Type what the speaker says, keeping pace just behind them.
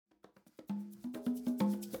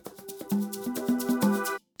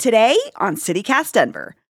Today on CityCast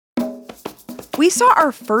Denver. We saw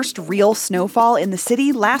our first real snowfall in the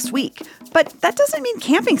city last week, but that doesn't mean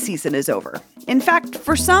camping season is over. In fact,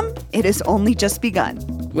 for some, it has only just begun.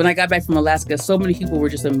 When I got back from Alaska, so many people were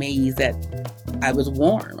just amazed that I was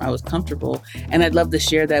warm, I was comfortable, and I'd love to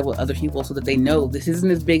share that with other people so that they know this isn't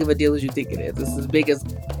as big of a deal as you think it is. This is as big as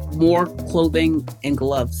more clothing and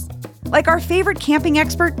gloves. Like our favorite camping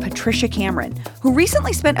expert, Patricia Cameron, who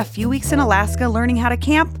recently spent a few weeks in Alaska learning how to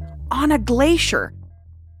camp on a glacier.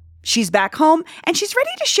 She's back home, and she's ready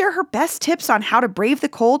to share her best tips on how to brave the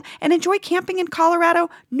cold and enjoy camping in Colorado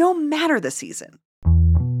no matter the season.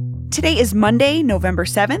 Today is Monday, November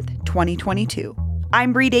 7th, 2022.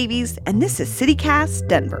 I'm Bree Davies, and this is CityCast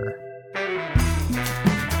Denver.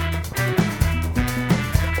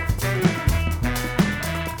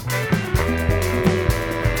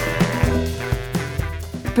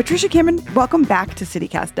 Patricia Cameron, welcome back to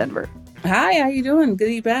CityCast Denver. Hi, how you doing? Good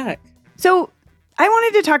to be back. So I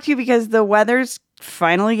wanted to talk to you because the weather's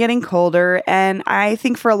finally getting colder, and I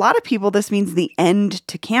think for a lot of people this means the end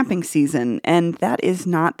to camping season, and that is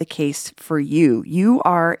not the case for you. You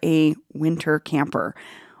are a winter camper.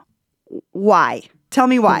 Why? Tell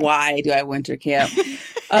me why. Why do I winter camp?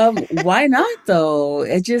 Why not, though?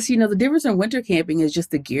 It's just, the difference in winter camping is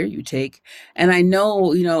just the gear you take. And I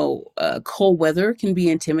know, cold weather can be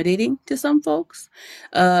intimidating to some folks,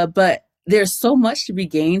 but there's so much to be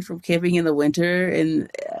gained from camping in the winter and,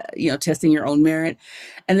 testing your own merit.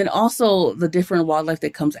 And then also the different wildlife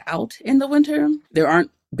that comes out in the winter. There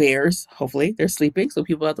aren't bears, hopefully. They're sleeping, so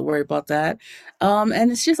people don't have to worry about that.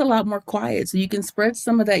 And it's just a lot more quiet. So you can spread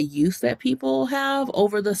some of that youth that people have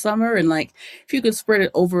over the summer. And if you could spread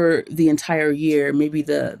it over the entire year, maybe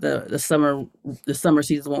the summer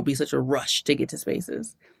season won't be such a rush to get to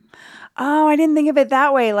spaces. Oh, I didn't think of it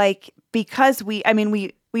that way. Because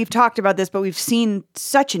we've talked about this, but we've seen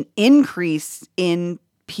such an increase in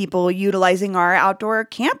people utilizing our outdoor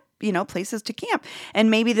camp, places to camp. And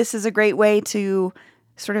maybe this is a great way to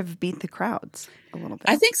sort of beat the crowds a little bit.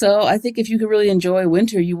 I think so. I think if you can really enjoy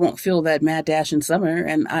winter, you won't feel that mad dash in summer.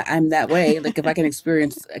 And I'm that way. If I can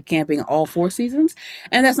experience camping all 4 seasons,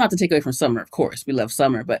 and that's not to take away from summer, of course. We love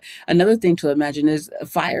summer. But another thing to imagine is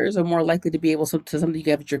fires are more likely to be able to something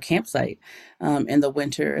you have at your campsite in the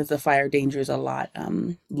winter, as the fire danger is a lot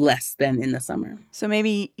less than in the summer. So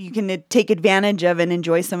maybe you can take advantage of and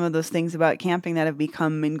enjoy some of those things about camping that have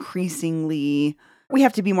become increasingly we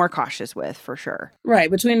have to be more cautious with, for sure. Right.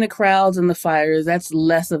 Between the crowds and the fires, that's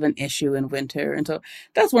less of an issue in winter. And so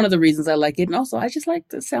that's one of the reasons I like it. And also, I just like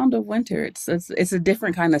the sound of winter. It's a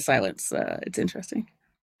different kind of silence. It's interesting.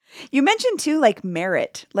 You mentioned, too,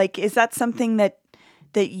 merit. Is that something that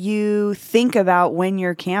you think about when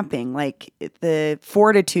you're camping? The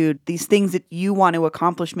fortitude, these things that you want to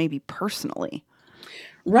accomplish maybe personally?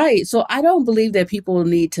 Right. So I don't believe that people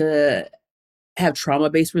need to have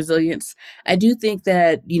trauma-based resilience. I do think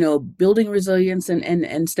that, building resilience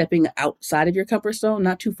and stepping outside of your comfort zone,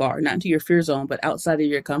 not too far, not into your fear zone, but outside of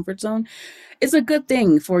your comfort zone, is a good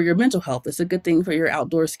thing for your mental health. It's a good thing for your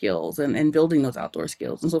outdoor skills and building those outdoor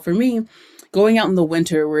skills. And so for me, going out in the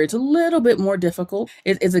winter where it's a little bit more difficult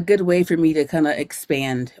is a good way for me to kind of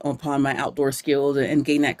expand upon my outdoor skills and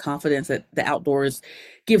gain that confidence that the outdoors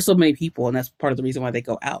give so many people. And that's part of the reason why they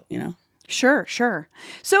go out, Sure.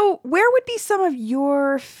 So where would be some of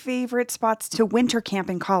your favorite spots to winter camp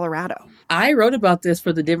in Colorado? I wrote about this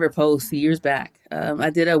for the Denver Post years back. I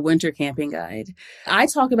did a winter camping guide. I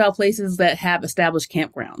talk about places that have established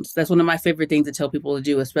campgrounds. That's one of my favorite things to tell people to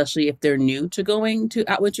do, especially if they're new to going to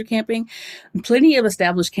winter camping. Plenty of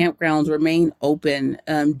established campgrounds remain open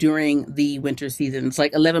during the winter season. It's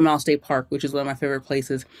like 11 Mile State Park, which is one of my favorite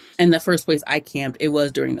places. And the first place I camped, it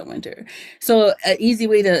was during the winter. So an easy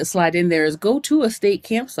way to slide in there is go to a state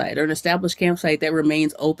campsite or an established campsite that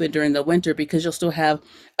remains open during the winter, because you'll still have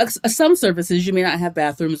some services. You may not have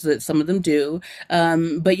bathrooms, that some of them do.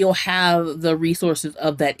 But you'll have the resources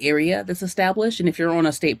of that area that's established. And if you're on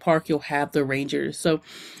a state park, you'll have the rangers. So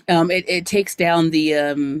it takes down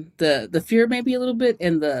the fear maybe a little bit,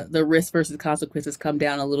 and the risk versus consequences come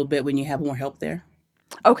down a little bit when you have more help there.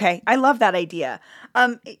 Okay. I love that idea.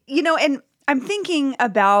 And I'm thinking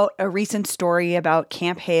about a recent story about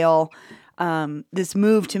Camp Hale, this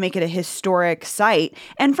move to make it a historic site.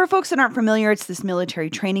 And for folks that aren't familiar, it's this military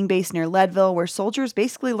training base near Leadville where soldiers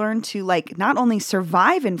basically learn to not only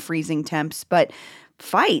survive in freezing temps, but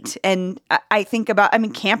fight. And I think about,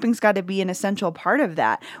 camping's got to be an essential part of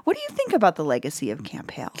that. What do you think about the legacy of Camp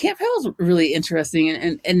Hale? Camp Hale is really interesting.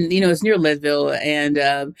 And it's near Leadville.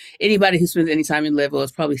 And anybody who spends any time in Leadville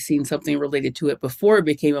has probably seen something related to it before it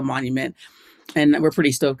became a monument. And we're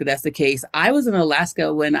pretty stoked that that's the case. I was in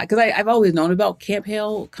Alaska because I've always known about Camp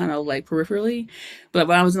Hale, kind of like peripherally, but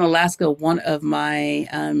when I was in Alaska, one of my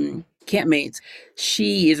campmates,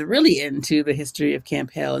 she is really into the history of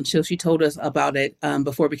Camp Hale, and she told us about it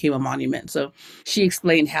before it became a monument. So she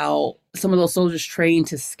explained how some of those soldiers trained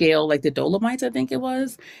to scale like the Dolomites, I think it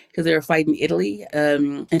was, because they were fighting Italy,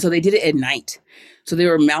 and so they did it at night. So they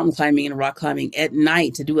were mountain climbing and rock climbing at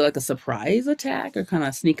night to do like a surprise attack or kind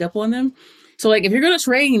of sneak up on them. So, like, if you're going to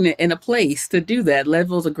train in a place to do that,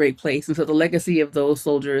 Leadville's a great place. And so, the legacy of those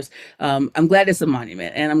soldiers, I'm glad it's a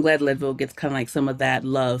monument, and I'm glad Leadville gets kind of like some of that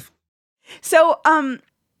love. So,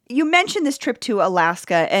 you mentioned this trip to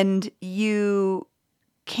Alaska, and you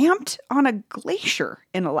camped on a glacier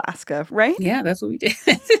in Alaska, right? Yeah, that's what we did.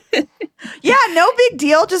 Yeah, no big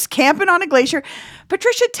deal, just camping on a glacier.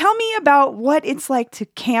 Patricia, tell me about what it's like to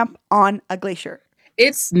camp on a glacier.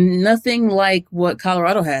 It's nothing like what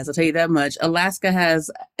Colorado has, I'll tell you that much. Alaska has,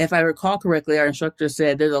 if I recall correctly, our instructor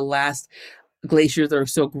said they're the last glaciers that are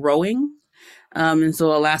still growing. And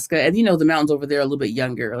so Alaska, and the mountains over there are a little bit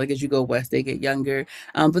younger. Like as you go west, they get younger.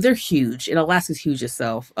 But they're huge, and Alaska's huge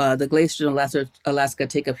itself. The glaciers in Alaska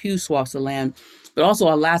take up huge swaths of land. But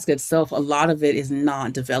also Alaska itself, a lot of it is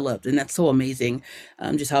not developed, and that's so amazing,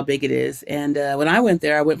 just how big it is. And when I went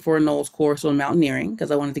there, I went for a NOLS course on mountaineering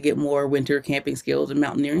because I wanted to get more winter camping skills and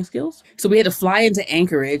mountaineering skills. So we had to fly into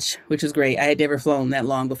Anchorage, which is great. I had never flown that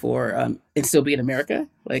long before, and still be in America.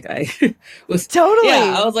 Like I was Totally.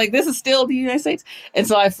 Yeah, I was like, this is still the United States. And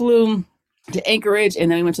so I flew to Anchorage,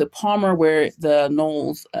 and then we went to Palmer, where the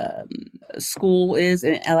NOLS school is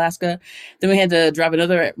in Alaska. Then we had to drive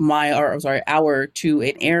another hour to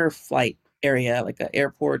an air flight area, like an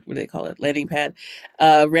airport, what do they call it, landing pad,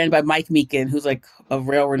 ran by Mike Meekin, who's like a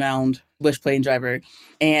rail-renowned bush plane driver.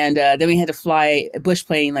 And then we had to fly a bush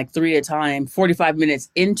plane like 3 at a time, 45 minutes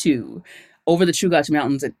over the Chugach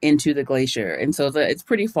Mountains and into the glacier. And so it's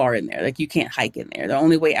pretty far in there. Like you can't hike in there. The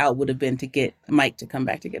only way out would have been to get Mike to come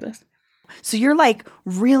back to get us. So you're like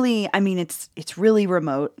really, I mean, it's really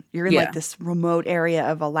remote. You're in Yeah. like this remote area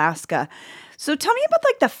of Alaska. So tell me about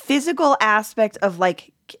like the physical aspect of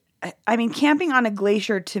like, I mean, camping on a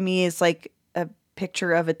glacier to me is like a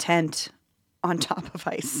picture of a tent on top of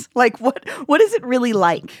ice. Like what is it really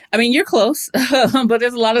like? I mean, you're close, but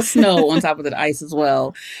there's a lot of snow on top of the ice as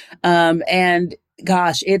well. And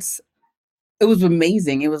gosh, it was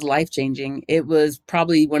amazing. It was life-changing. It was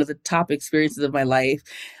probably one of the top experiences of my life.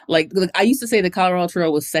 Like I used to say the Colorado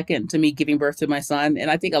Trail was second to me giving birth to my son,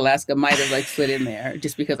 and I think Alaska might have like slid in there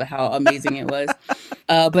just because of how amazing it was.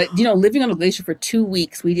 But living on a glacier for 2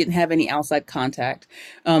 weeks, we didn't have any outside contact.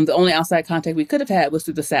 The only outside contact we could have had was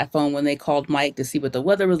through the sat phone when they called Mike to see what the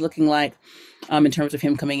weather was looking like, in terms of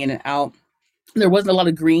him coming in and out. There wasn't a lot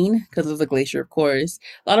of green because of the glacier, of course.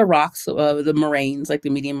 A lot of rocks, the moraines, like the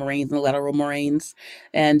median moraines and the lateral moraines.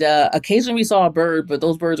 And occasionally we saw a bird, but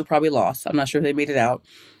those birds were probably lost. I'm not sure if they made it out.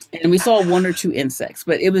 And we saw 1 or 2 insects,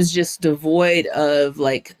 but it was just devoid of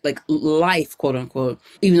like life, quote unquote.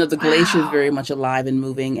 Even though the glacier is very much alive and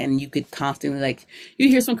moving, and you could constantly you'd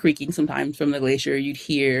hear some creaking sometimes from the glacier.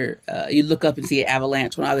 You'd look up and see an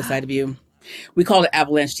avalanche on either side of you. We call it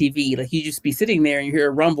avalanche TV. Like you just be sitting there and you hear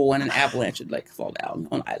a rumble and an avalanche would like fall down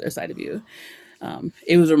on either side of you.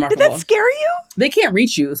 It was remarkable. Did that scare you? They can't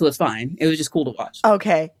reach you, so it's fine. It was just cool to watch.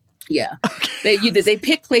 Okay. Yeah. They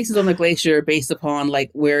pick places on the glacier based upon like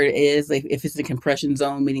where it is. Like if it's a compression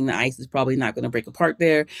zone, meaning the ice is probably not going to break apart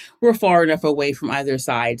there. We're far enough away from either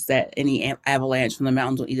sides that any avalanche from the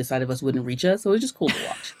mountains on either side of us wouldn't reach us. So it was just cool to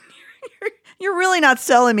watch. You're really not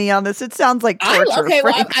selling me on this. It sounds like torture.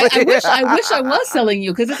 I wish I was selling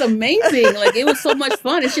you because it's amazing. Like it was so much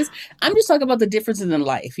fun. It's just I'm just talking about the differences in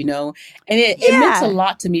life, and it meant a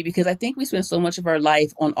lot to me because I think we spend so much of our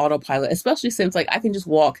life on autopilot, especially since like I can just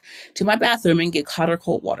walk to my bathroom and get hot or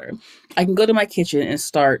cold water. I can go to my kitchen and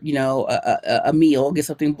start, a meal, get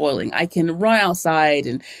something boiling. I can run outside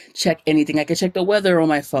and check anything. I can check the weather on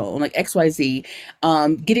my phone, like XYZ.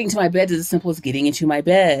 Getting to my bed is as simple as getting into my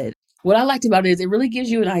bed. What I liked about it is it really gives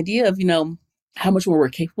you an idea of, how much more we're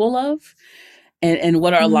capable of and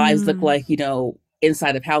what our lives look like,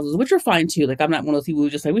 inside of houses, which are fine too. Like I'm not one of those people who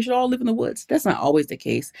just say we should all live in the woods. That's not always the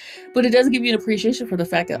case. But it does give you an appreciation for the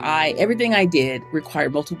fact that everything I did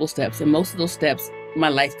required multiple steps. And most of those steps, my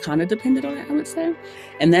life kind of depended on it, I would say.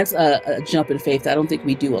 And that's a jump in faith that I don't think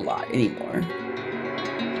we do a lot anymore.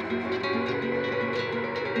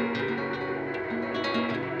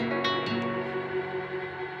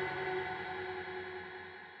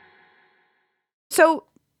 So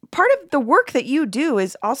part of the work that you do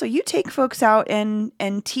is also you take folks out and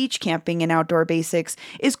teach camping and outdoor basics.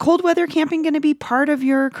 Is cold weather camping going to be part of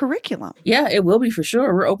your curriculum? Yeah, it will be for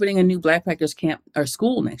sure. We're opening a new Blackpackers camp or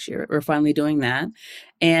school next year. We're finally doing that.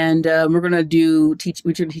 And we're going to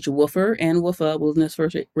teach a woofer and woofa, wilderness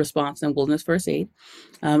first response and wilderness first aid.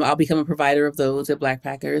 I'll become a provider of those at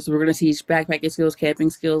Blackpackers. We're going to teach backpacking skills,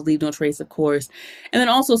 camping skills, leave no trace, of course. And then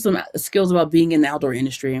also some skills about being in the outdoor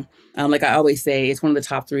industry. Like I always say, it's one of the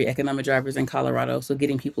top 3 economic drivers in Colorado. So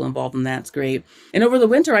getting people involved in that's great. And over the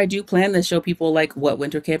winter, I do plan to show people like what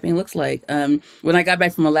winter camping looks like. When I got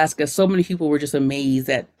back from Alaska, so many people were just amazed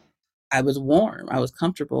that I was warm, I was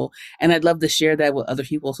comfortable. And I'd love to share that with other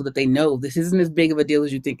people so that they know this isn't as big of a deal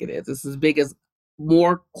as you think it is. This is as big as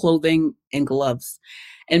more clothing and gloves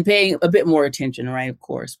and paying a bit more attention, right? Of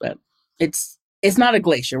course, but it's not a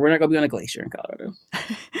glacier. We're not going to be on a glacier in Colorado.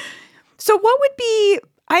 So what would be,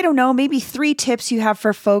 I don't know, maybe 3 tips you have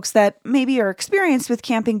for folks that maybe are experienced with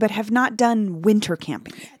camping but have not done winter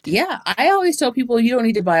camping yet? Yeah, I always tell people you don't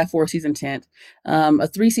need to buy a 4-season tent. A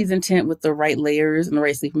 3-season tent with the right layers and the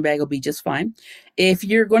right sleeping bag will be just fine. If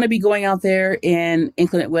you're going to be going out there in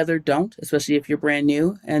inclement weather, don't, especially if you're brand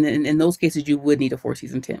new. And in those cases, you would need a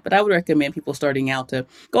 4-season tent. But I would recommend people starting out to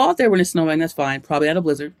go out there when it's snowing. That's fine. Probably not a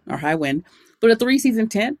blizzard or high wind. But a 3-season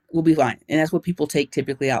tent will be fine. And that's what people take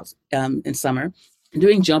typically out in summer.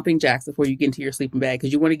 Doing jumping jacks before you get into your sleeping bag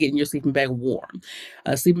because you want to get in your sleeping bag warm.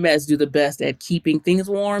 Sleeping bags do the best at keeping things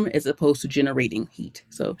warm as opposed to generating heat.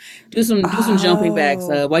 So do some jumping bags.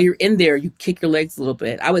 While you're in there, you kick your legs a little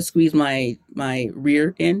bit. I would squeeze my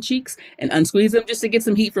rear end cheeks and unsqueeze them just to get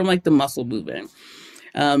some heat from like the muscle movement.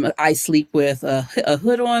 I sleep with a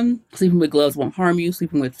hood on. Sleeping with gloves won't harm you.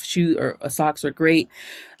 Sleeping with shoes or socks are great.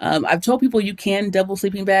 I've told people you can double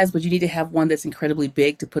sleeping bags, but you need to have one that's incredibly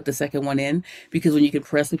big to put the second one in because when you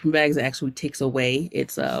compress sleeping bags, it actually takes away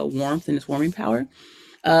its warmth and its warming power.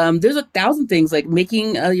 There's 1,000 things like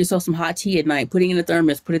making yourself some hot tea at night, putting in a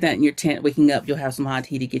thermos, putting that in your tent, waking up, you'll have some hot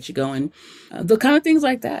tea to get you going. The kind of things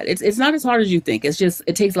like that. It's not as hard as you think. It's just,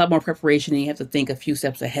 it takes a lot more preparation and you have to think a few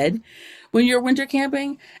steps ahead when you're winter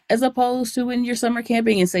camping, as opposed to when you're summer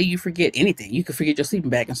camping and say you forget anything. You could forget your sleeping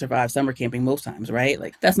bag and survive summer camping most times, right?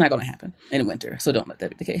 Like that's not going to happen in winter. So don't let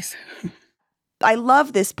that be the case. I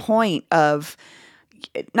love this point of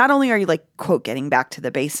not only are you like, quote, getting back to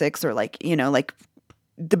the basics or like, you know, like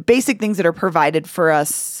the basic things that are provided for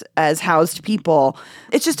us as housed people.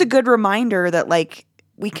 It's just a good reminder that like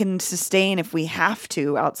we can sustain if we have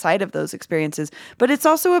to outside of those experiences. But it's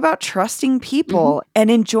also about trusting people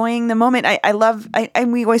and enjoying the moment. I love,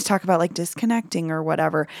 and we always talk about like disconnecting or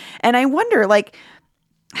whatever. And I wonder like,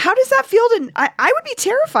 how does that feel to, I would be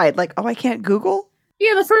terrified. Like, oh, I can't Google.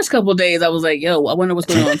 Yeah, the first couple of days I was like, yo, I wonder what's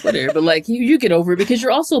going on Twitter. But like you get over it because you're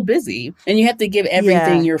also busy and you have to give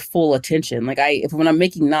everything your full attention. Like when I'm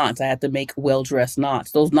making knots, I have to make well-dressed knots.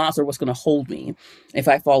 Those knots are what's going to hold me if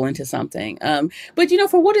I fall into something. But you know,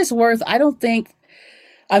 for what it's worth,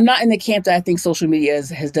 I'm not in the camp that I think social media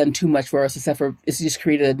has done too much for us, except for it's just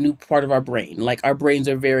created a new part of our brain. Like our brains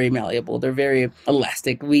are very malleable. They're very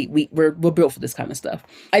elastic. We're built for this kind of stuff.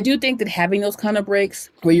 I do think that having those kind of breaks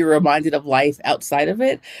where you're reminded of life outside of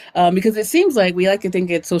it, because it seems like we like to think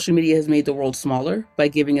that social media has made the world smaller by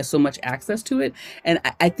giving us so much access to it. And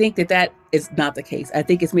I think that is not the case. I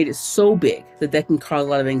think it's made it so big that can cause a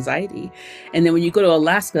lot of anxiety. And then when you go to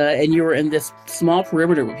Alaska and you're in this small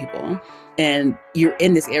perimeter with people, and you're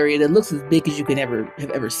in this area that looks as big as you can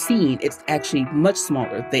have ever seen, it's actually much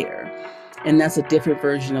smaller there. And that's a different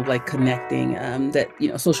version of like connecting that, you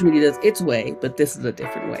know, social media does its way, but this is a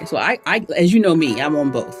different way. So I as you know me, I'm on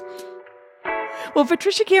both. Well,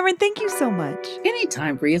 Patricia Cameron, thank you so much.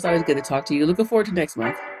 Anytime, Bree. It's always good to talk to you. Looking forward to next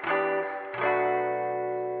month.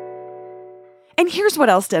 And here's what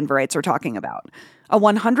else Denverites are talking about. A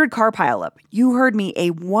 100-car pileup. You heard me,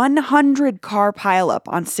 a 100-car pileup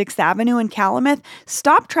on 6th Avenue in Calumet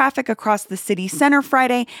stopped traffic across the city center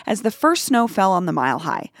Friday as the first snow fell on the Mile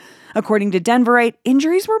High. According to Denverite,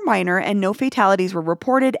 injuries were minor and no fatalities were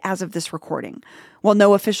reported as of this recording. While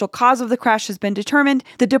no official cause of the crash has been determined,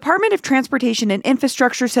 the Department of Transportation and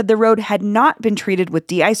Infrastructure said the road had not been treated with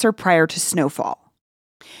de-icer prior to snowfall.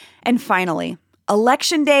 And finally,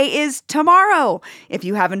 Election Day is tomorrow. If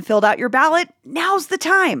you haven't filled out your ballot, now's the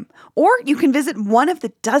time. Or you can visit one of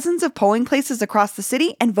the dozens of polling places across the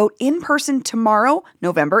city and vote in person tomorrow,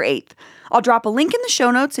 November 8th. I'll drop a link in the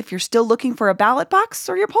show notes if you're still looking for a ballot box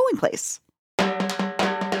or your polling place.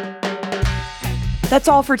 That's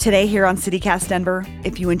all for today here on CityCast Denver.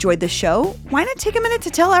 If you enjoyed the show, why not take a minute to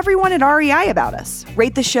tell everyone at REI about us?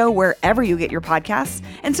 Rate the show wherever you get your podcasts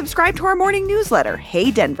and subscribe to our morning newsletter, Hey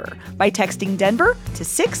Denver, by texting Denver to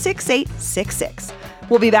 66866.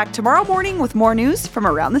 We'll be back tomorrow morning with more news from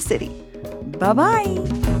around the city.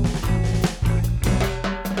 Bye-bye.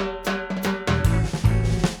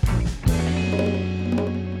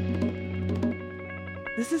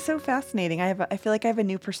 This is so fascinating. I feel like I have a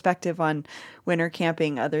new perspective on winter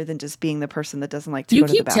camping other than just being the person that doesn't like to go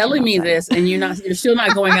to the bathroom. You keep telling me this and you're still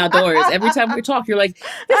not going outdoors. Every time we talk, you're like,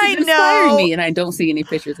 this is inspiring me, and I don't see any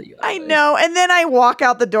pictures of you outdoors. I know. And then I walk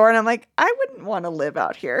out the door and I'm like, I wouldn't want to live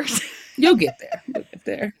out here. You'll get there. You'll get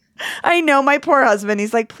there. I know. My poor husband,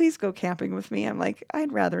 he's like, please go camping with me. I'm like,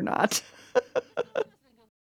 I'd rather not.